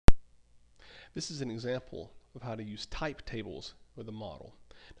This is an example of how to use type tables with a model.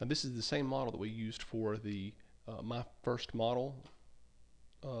 Now this is the same model that we used for the my first model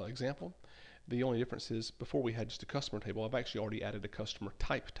example. The only difference is before we had just a customer table, I've actually already added a customer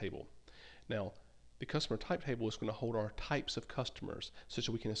type table. Now the customer type table is going to hold our types of customers such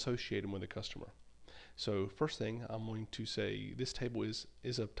that we can associate them with a customer. So first thing, I'm going to say this table is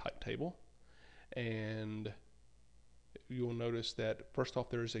a type table, and you'll notice that first off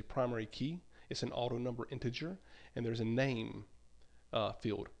there is a primary key. It's an auto number integer, and there's a name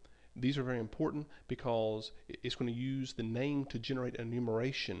field. These are very important because it's going to use the name to generate an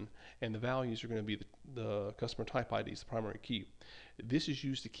enumeration, and the values are going to be the customer type IDs, the primary key. This is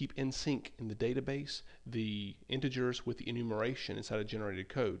used to keep in sync in the database the integers with the enumeration inside of generated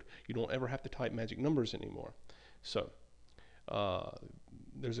code. You don't ever have to type magic numbers anymore. So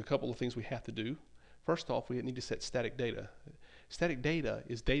there's a couple of things we have to do. First off, we need to set static data. Static data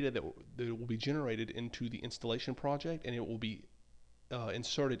is data that will be generated into the installation project, and it will be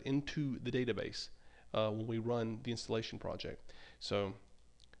inserted into the database when we run the installation project. So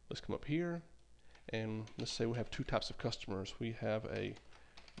let's come up here, and let's say we have two types of customers. We have a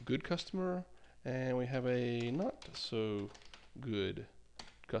good customer, and we have a not so good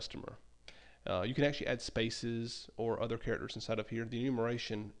customer. You can actually add spaces or other characters inside of here. The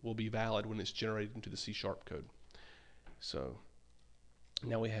enumeration will be valid when it's generated into the C# code. So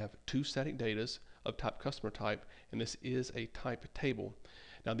now we have two static datas of type customer type, and this is a type table.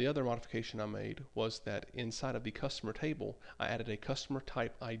 Now the other modification I made was that inside of the customer table I added a customer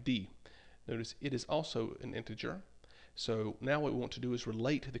type ID. Notice it is also an integer. So now what we want to do is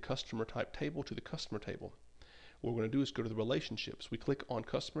relate the customer type table to the customer table. What we're going to do is go to the relationships. We click on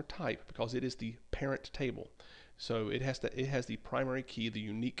customer type because it is the parent table. So it has the primary key, the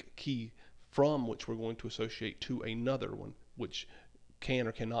unique key from which we're going to associate to another one, which can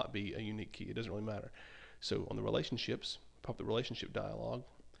or cannot be a unique key. It doesn't really matter. So on the relationships, pop the relationship dialog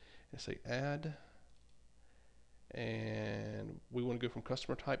and say add, and we want to go from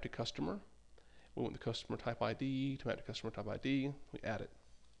customer type to customer. We want the customer type ID to map to customer type ID. We add it.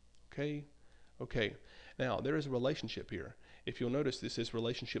 Okay. Okay. Now there is a relationship here. If you'll notice, this is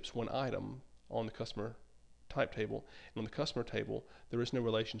relationships one item on the customer type table, and on the customer table there is no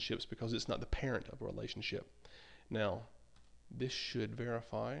relationships because it's not the parent of a relationship. Now this should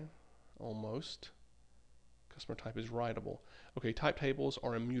verify almost. Customer type is writable. Okay, type tables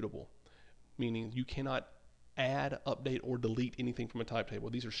are immutable, meaning you cannot add, update, or delete anything from a type table.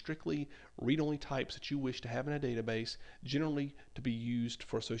 These are strictly read-only types that you wish to have in a database, generally to be used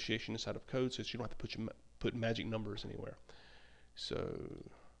for association inside of code, so that you don't have to put magic numbers anywhere. So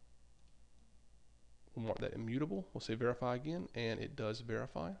we'll mark that immutable. We'll say verify again, and it does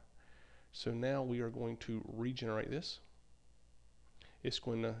verify. So now we are going to regenerate this. It's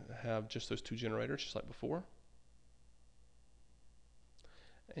going to have just those two generators, just like before.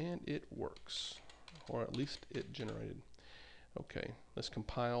 And it works, or at least it generated. Okay, let's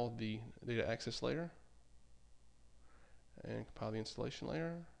compile the data access layer and compile the installation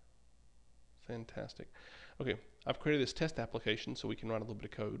layer. Fantastic. Okay, I've created this test application so we can write a little bit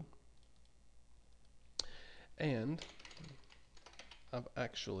of code. And I've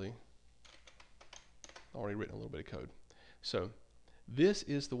actually already written a little bit of code. So this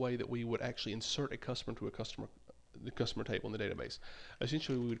is the way that we would actually insert a customer to the customer table in the database.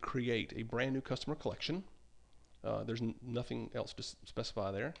 Essentially, we would create a brand new customer collection. There's nothing else to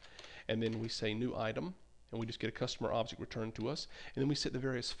specify there. And then we say new item, and we just get a customer object returned to us. And then we set the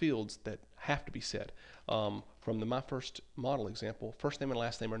various fields that have to be set. From my first model example, first name and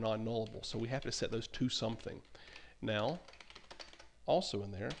last name are non-nullable, so we have to set those to something. Now, also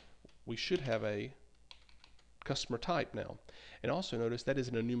in there, we should have a customer type now. And also notice that is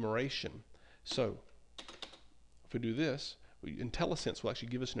an enumeration. So if we do this, IntelliSense will actually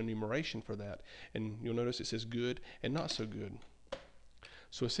give us an enumeration for that. And you'll notice it says good and not so good.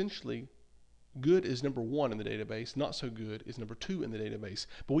 So essentially, good is number 1 in the database, not so good is number 2 in the database.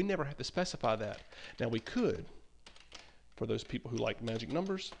 But we never have to specify that. Now we could, for those people who like magic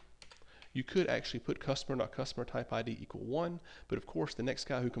numbers, you could actually put customer.customer type ID equal 1, but of course the next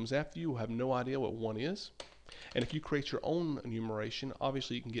guy who comes after you will have no idea what 1 is. And if you create your own enumeration,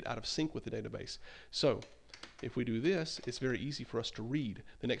 obviously you can get out of sync with the database. So if we do this, it's very easy for us to read.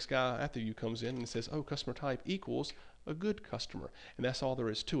 The next guy after you comes in and says, oh, customer type equals a good customer. And that's all there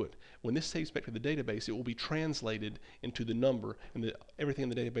is to it. When this saves back to the database, it will be translated into the number, and everything in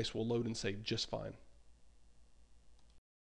the database will load and save just fine.